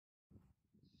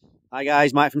Hi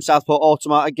guys, Mike from Southport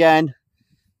Automart again.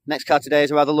 Next car today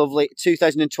is a rather lovely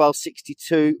 2012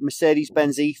 62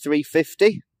 Mercedes-Benz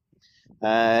E350.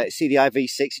 CDI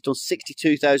V6. It's done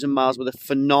 62,000 miles with a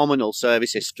phenomenal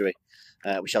service history,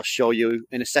 which I'll show you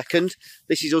in a second.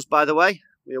 This is us, by the way.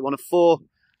 We are one of 4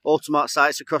 Automart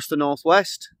sites across the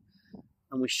northwest,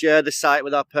 and we share the site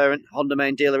with our parent Honda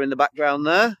main dealer in the background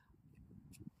there.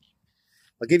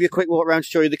 I'll give you a quick walk around to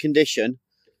show you the condition.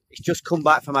 It's just come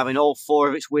back from having all 4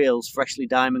 of its wheels freshly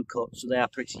diamond cut, so they are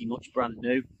pretty much brand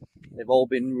new. They've all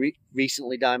been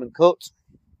recently diamond cut.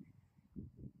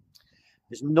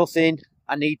 There's nothing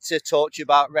I need to talk to you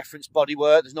about reference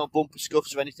bodywork. There's no bumper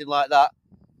scuffs or anything like that.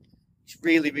 It's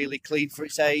really, really clean for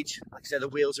its age. Like I said, the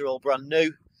wheels are all brand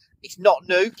new. It's not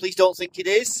new, please don't think it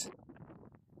is,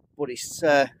 but it's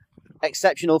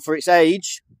exceptional for its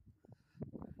age.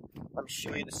 Let me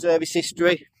show you the service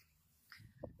history.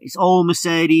 It's all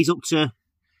Mercedes up to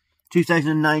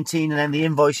 2019, and then the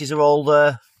invoices are all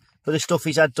there for the stuff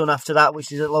he's had done after that,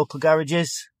 which is at local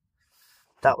garages.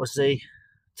 That was the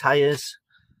tyres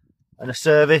and a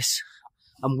service,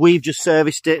 and we've just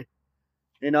serviced it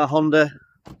in our Honda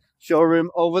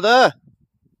showroom over there.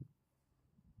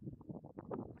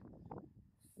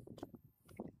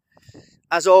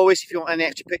 As always, if you want any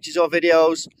extra pictures or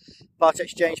videos, part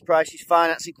exchange prices,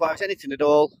 finance inquiries, anything at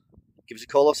all, give us a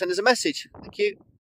call or send us a message. Thank you.